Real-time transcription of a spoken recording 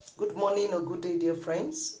Good morning or good day, dear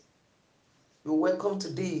friends. You're welcome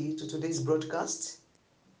today to today's broadcast,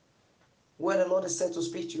 where the Lord is said to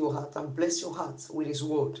speak to your heart and bless your heart with His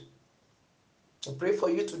word. I pray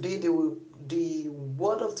for you today, the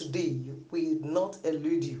word of today will not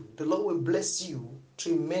elude you. The Lord will bless you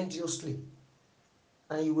tremendously,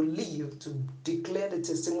 and you will live to declare the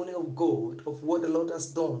testimony of God of what the Lord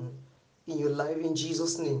has done in your life in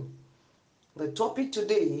Jesus' name. The topic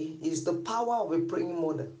today is the power of a praying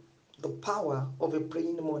mother. The power of a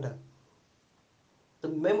praying mother. The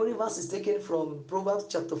memory verse is taken from Proverbs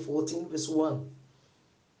chapter 14, verse 1.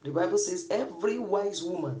 The Bible says, "Every wise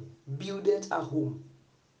woman buildeth a home,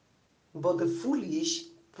 but the foolish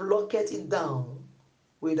plucketh it down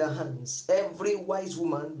with her hands." Every wise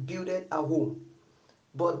woman buildeth a home,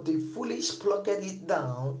 but the foolish plucketh it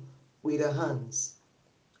down with her hands.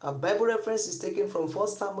 Our Bible reference is taken from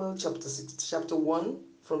 1 Samuel chapter 1,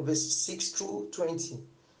 from verse 6 through 20.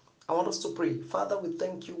 I want us to pray. Father, we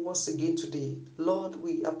thank you once again today. Lord,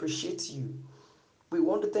 we appreciate you. We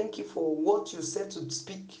want to thank you for what you said to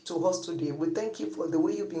speak to us today. We thank you for the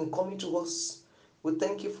way you've been coming to us. We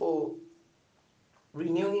thank you for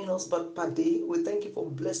renewing us but per day. We thank you for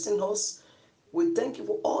blessing us. We thank you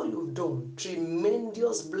for all you've done.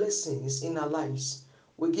 Tremendous blessings in our lives.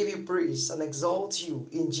 We give you praise and exalt you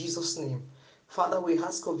in Jesus' name. Father, we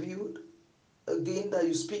ask of you again that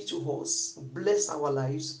you speak to us, bless our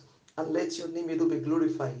lives, and let your name be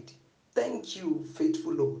glorified. Thank you,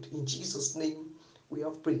 faithful Lord. In Jesus' name we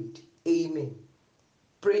have prayed. Amen.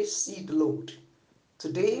 Praise ye the Lord.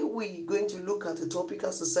 Today we're going to look at a topic,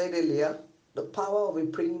 as I said earlier, the power of a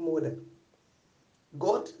praying mother.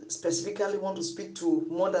 God specifically wants to speak to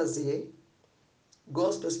mothers here.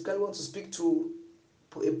 God specifically wants to speak to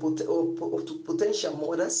potential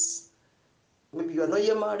mothers. Maybe you are not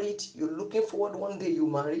yet married, you're looking forward one day you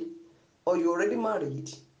marry, or you're already married,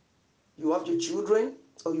 you have your children,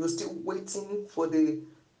 or you're still waiting for the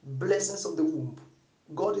blessings of the womb.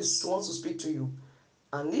 God wants to speak to you.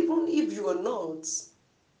 And even if you are not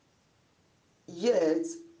yet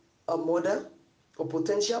a mother or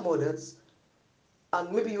potential mothers,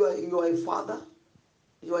 and maybe you are a father,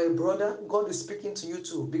 you are a brother, God is speaking to you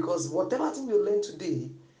too. Because whatever thing you learn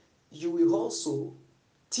today, you will also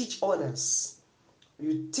teach others.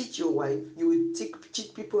 You teach your wife, you will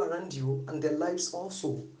teach people around you, and their lives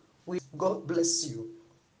also. God bless you.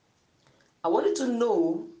 I wanted to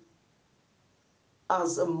know,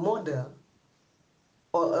 as a mother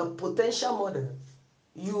or a potential mother,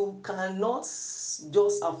 you cannot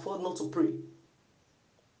just afford not to pray.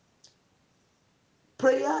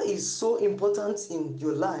 Prayer is so important in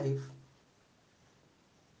your life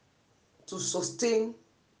to sustain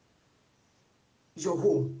your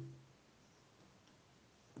home.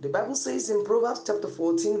 The Bible says in Proverbs chapter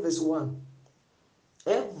 14, verse 1,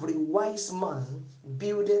 "Every wise man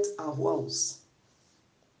buildeth a house,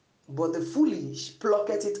 but the foolish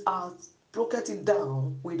plucketh it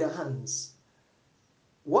down with their hands."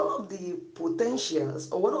 One of the potentials,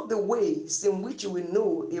 or one of the ways in which you will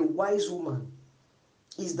know a wise woman,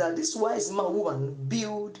 is that this woman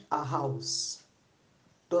build a house.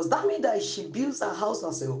 Does that mean that she builds a house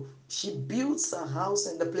herself? She builds a house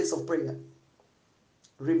in the place of prayer.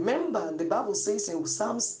 Remember, the Bible says in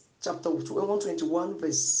Psalms chapter 121,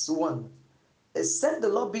 verse 1, "Except the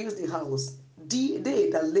Lord builds the house, they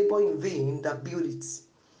that labor in vain that build it."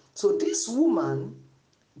 So this woman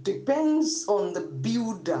depends on the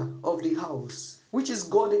builder of the house, which is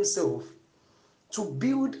God Himself, to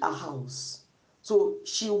build a house. So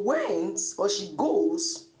she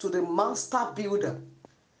goes to the master builder.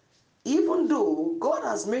 Even though God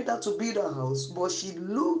has made her to build a house, but she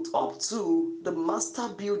looked up to the master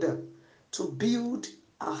builder to build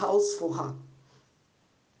a house for her.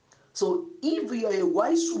 So if you are a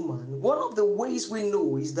wise woman, one of the ways we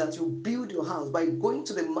know is that you build your house by going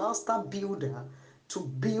to the master builder to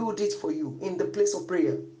build it for you in the place of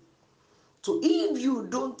prayer. So if you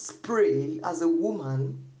don't pray as a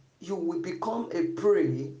woman, you will become a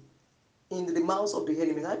prey in the mouths of the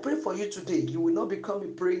enemy. I pray for you today, you will not become a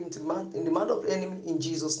prey in the mouth of the enemy in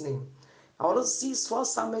Jesus' name. I want to see 1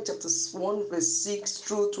 Samuel chapter 1, verse 6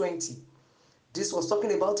 through 20. This was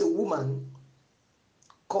talking about a woman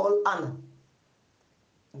called Anna.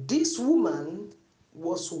 This woman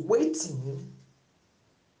was waiting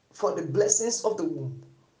for the blessings of the womb.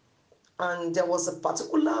 And there was a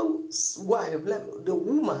particular wife, the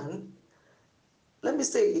woman, let me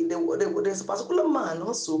say, there's a particular man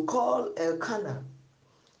also called Elkanah.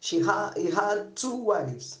 He had two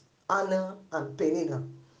wives, Anna and Peninnah.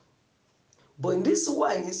 But in these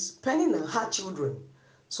wives, Peninnah had children.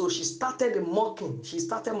 So she started mocking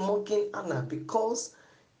Anna because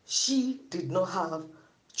She did not have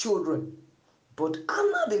children. But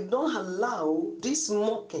Anna did not allow this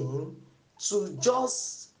mocking to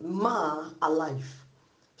just mar her life.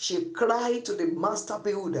 She cried to the master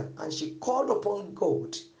builder and she called upon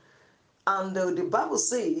God. And the Bible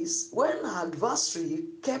says, when her adversary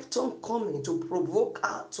kept on coming to provoke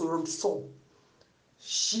her to fall,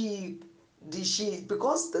 she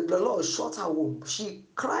because the Lord shut her womb, she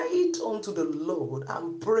cried unto the Lord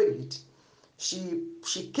and prayed. She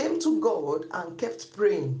came to God and kept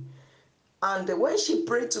praying. And when she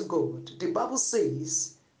prayed to God, the Bible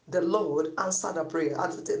says the Lord answered her prayer.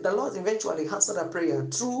 And the Lord eventually answered her prayer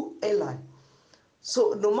through Eli.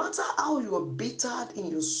 So no matter how you are bitter in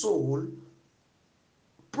your soul,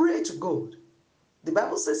 pray to God. The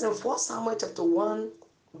Bible says in 1 Samuel chapter 1,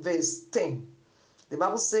 verse 10, the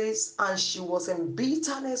Bible says, and she was in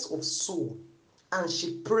bitterness of soul, and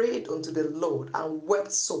she prayed unto the Lord and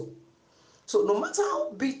wept sore. So no matter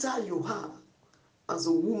how bitter you are as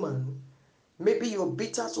a woman, maybe you're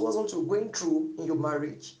bitter towards what you're going through in your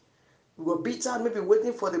marriage. You are bitter, maybe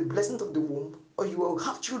waiting for the blessing of the womb, or you will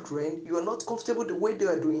have children, you are not comfortable the way they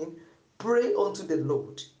are doing. Pray unto the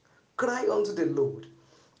Lord. Cry unto the Lord.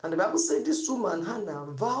 And the Bible said this woman, Hannah,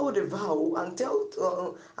 vowed a vow and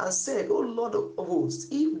said, O Lord of hosts,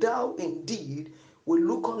 if thou indeed will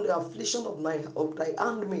look on the affliction of thy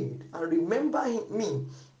handmaid and remember me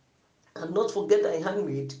and not forget thy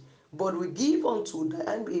handmaid, but will give unto thy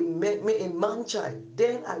handmaid a man child,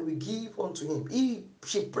 then I will give unto him.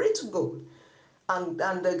 She prayed to God,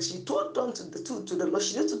 and she told unto the Lord,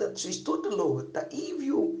 she told the Lord that if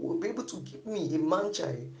you will be able to give me a man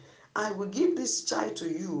child, I will give this child to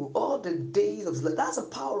you all the days of life. That's the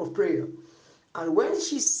power of prayer. And when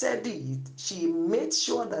she said it, she made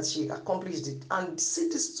sure that she accomplished it. And see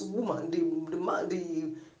this woman,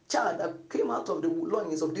 the child that came out of the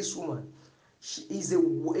loins of this woman, she is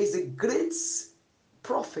a great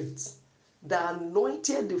prophet that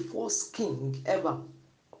anointed the first king ever.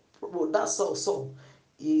 Well, that's Saul.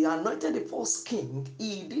 He anointed the first king.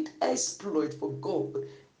 He did exploit for God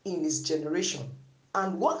in his generation.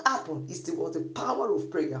 And what happened is there was the power of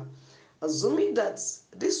prayer. Assuming that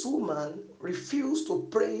this woman refused to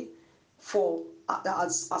pray for a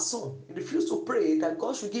son, he refused to pray that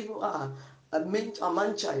God should give her a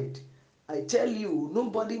man child. I tell you,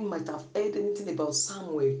 nobody might have heard anything about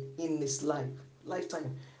Samuel in his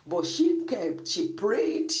lifetime. But she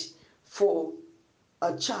prayed for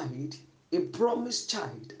a child, a promised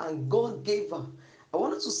child, and God gave her. I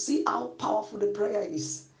wanted to see how powerful the prayer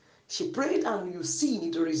is. She prayed, and you see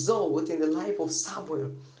the result in the life of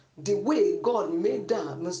Samuel. The way God made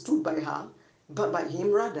her, stood by her, but by him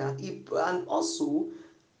rather, and also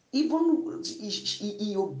even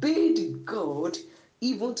he obeyed God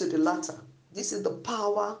even to the latter. This is the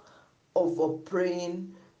power of a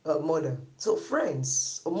praying mother. So,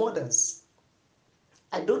 friends or mothers,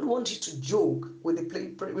 I don't want you to joke with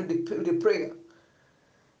the prayer.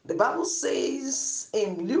 The Bible says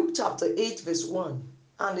in Luke chapter 8, verse 1,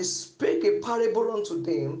 and he spake a parable unto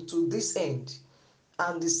them to this end,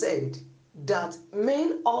 and he said that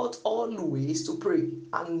men ought always to pray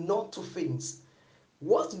and not to faint.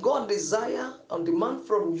 What God desires and demands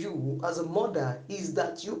from you as a mother is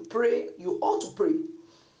that you pray, you ought to pray.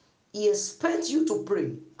 He expects you to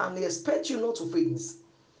pray, and he expects you not to faint.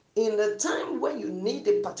 In the time when you need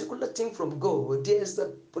a particular thing from God, there's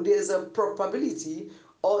a probability,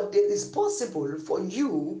 or there is possible for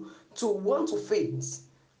you to want to faint.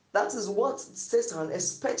 That is what Satan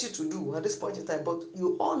expects you to do at this point in time. But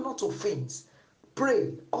you ought not to faint.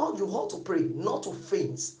 Pray. All you ought to pray, not to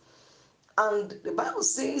faint. And the Bible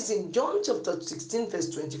says in John chapter 16, verse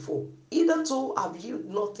 24, hitherto have you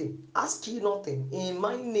nothing, ask ye nothing in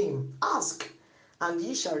my name, ask, and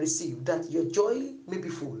ye shall receive, that your joy may be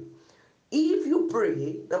full. If you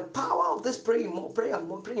pray, the power of this praying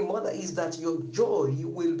mother is that your joy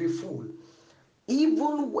will be full.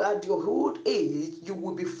 Even at your old age, you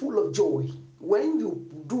will be full of joy when you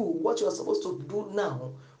do what you are supposed to do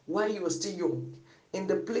now while you are still young. In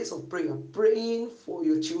the place of prayer, praying for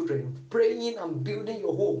your children, praying and building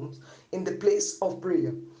your homes in the place of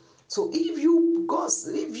prayer. So God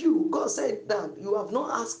said that you have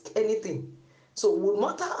not asked anything. So no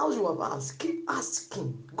matter how you have asked, keep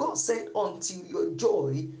asking. God said until your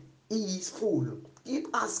joy is full. Keep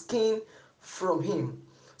asking from Him.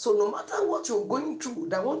 So no matter what you're going through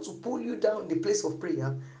that wants to pull you down in the place of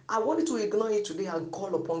prayer, I want you to ignore it today and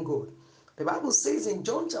call upon God. The Bible says in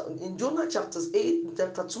Jonah chapter 2,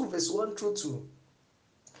 verse 1 through 2.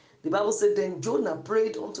 The Bible said, then Jonah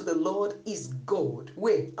prayed unto the Lord his God,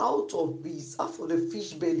 where out of the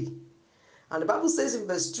fish belly. And the Bible says in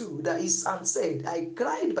verse 2 that his son said, I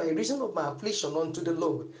cried by reason of my affliction unto the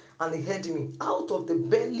Lord, and he heard me. Out of the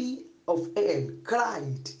belly of hell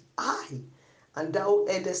cried I, and thou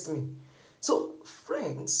heardest me. So,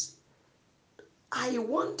 friends, I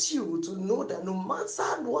want you to know that no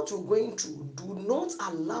matter what you're going through, do not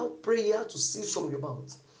allow prayer to cease from your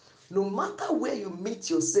mouth. No matter where you meet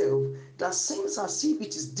yourself, that seems as if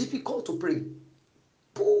it is difficult to pray,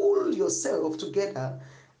 pull yourself together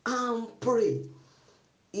and pray.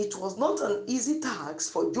 It was not an easy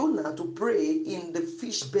task for Jonah to pray in the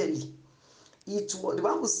fish belly. It was, the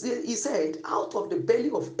Bible said, he said, out of the belly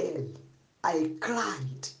of hell, I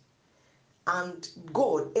cried, and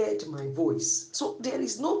God heard my voice. So there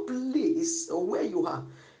is no place where you are.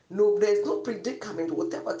 No, there's no predicament,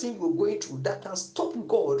 whatever thing you're going through, that can stop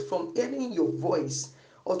God from hearing your voice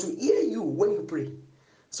or to hear you when you pray.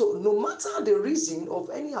 So no matter the reason of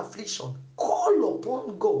any affliction, call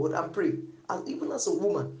upon God and pray. And even as a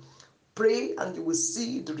woman, pray and you will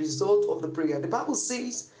see the result of the prayer. The Bible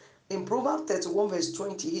says in Proverbs 31 verse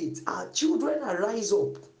 28, our children arise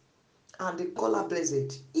up and they call her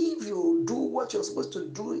blessed. If you do what you're supposed to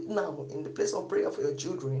do now in the place of prayer for your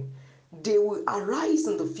children, they will arise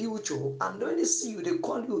in the future, and when they see you, they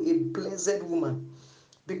call you a blessed woman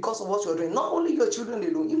because of what you're doing. Not only your children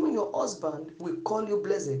alone, even your husband will call you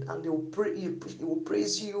blessed, and they will pray, he will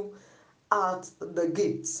praise you at the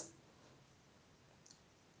gates.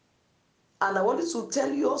 And I wanted to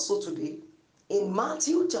tell you also today, in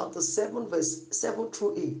Matthew chapter 7, verse 7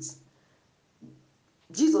 through 8,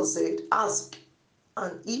 Jesus said, ask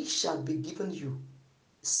and it shall be given you.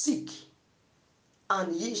 Seek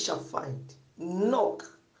and ye shall find.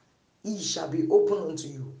 Knock, it shall be opened unto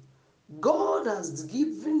you. God has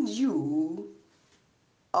given you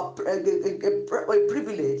a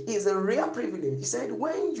privilege. It's a rare privilege. He said,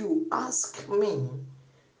 when you ask me,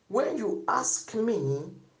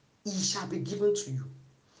 it shall be given to you.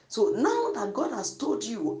 So now that God has told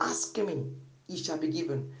you, ask me, it shall be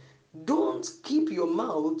given. Don't keep your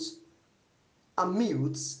mouth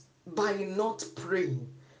mute by not praying.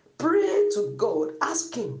 Pray to God,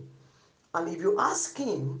 ask Him. And if you ask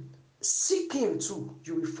Him, seek Him too,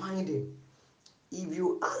 you will find Him. If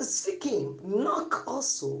you seek Him, knock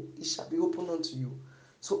also, it shall be opened unto you.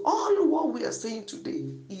 So all what we are saying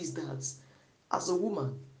today is that as a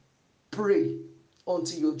woman, pray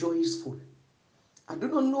until your joy is full. I do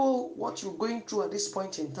not know what you're going through at this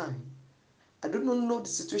point in time. I do not know the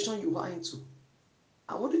situation you are into.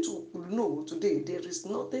 I want you to know today there is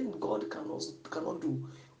nothing God cannot do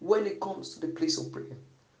when it comes to the place of prayer.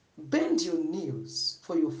 Bend your knees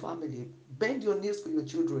for your family. Bend your knees for your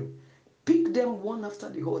children. Pick them one after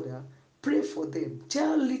the other. Pray for them.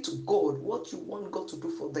 Tell it to God what you want God to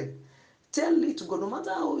do for them. Tell it to God, no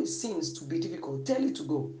matter how it seems to be difficult, tell it to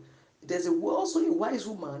God. There's also a wise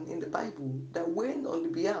woman in the Bible that went on the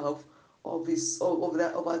behalf of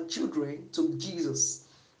her children to Jesus.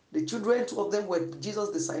 The children, two of them were Jesus'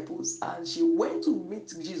 disciples, and she went to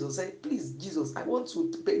meet Jesus, said, please, Jesus, I want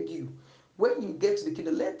to beg you, when you get to the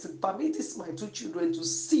kingdom, permit this my two children to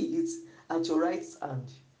see it at your right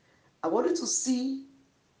hand. I wanted to see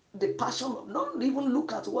the passion, not even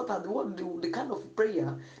look at the kind of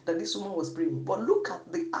prayer that this woman was praying, but look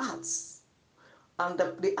at the arts and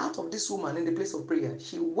the art of this woman in the place of prayer.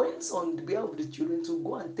 She went on the behalf of the children to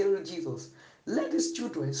go and tell Jesus, let these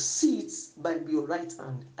children sit by your right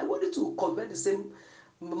hand. I want you to convert the same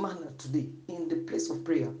manner today in the place of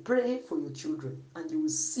prayer. Pray for your children, and you will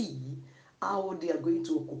see how they are going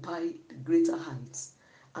to occupy the greater heights.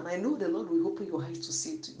 And I know the Lord will open your eyes to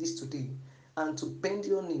see this today and to bend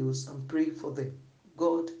your knees and pray for them.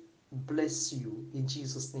 God bless you in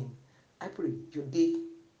Jesus' name. I pray your day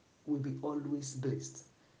will be always blessed.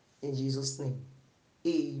 In Jesus' name,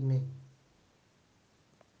 amen.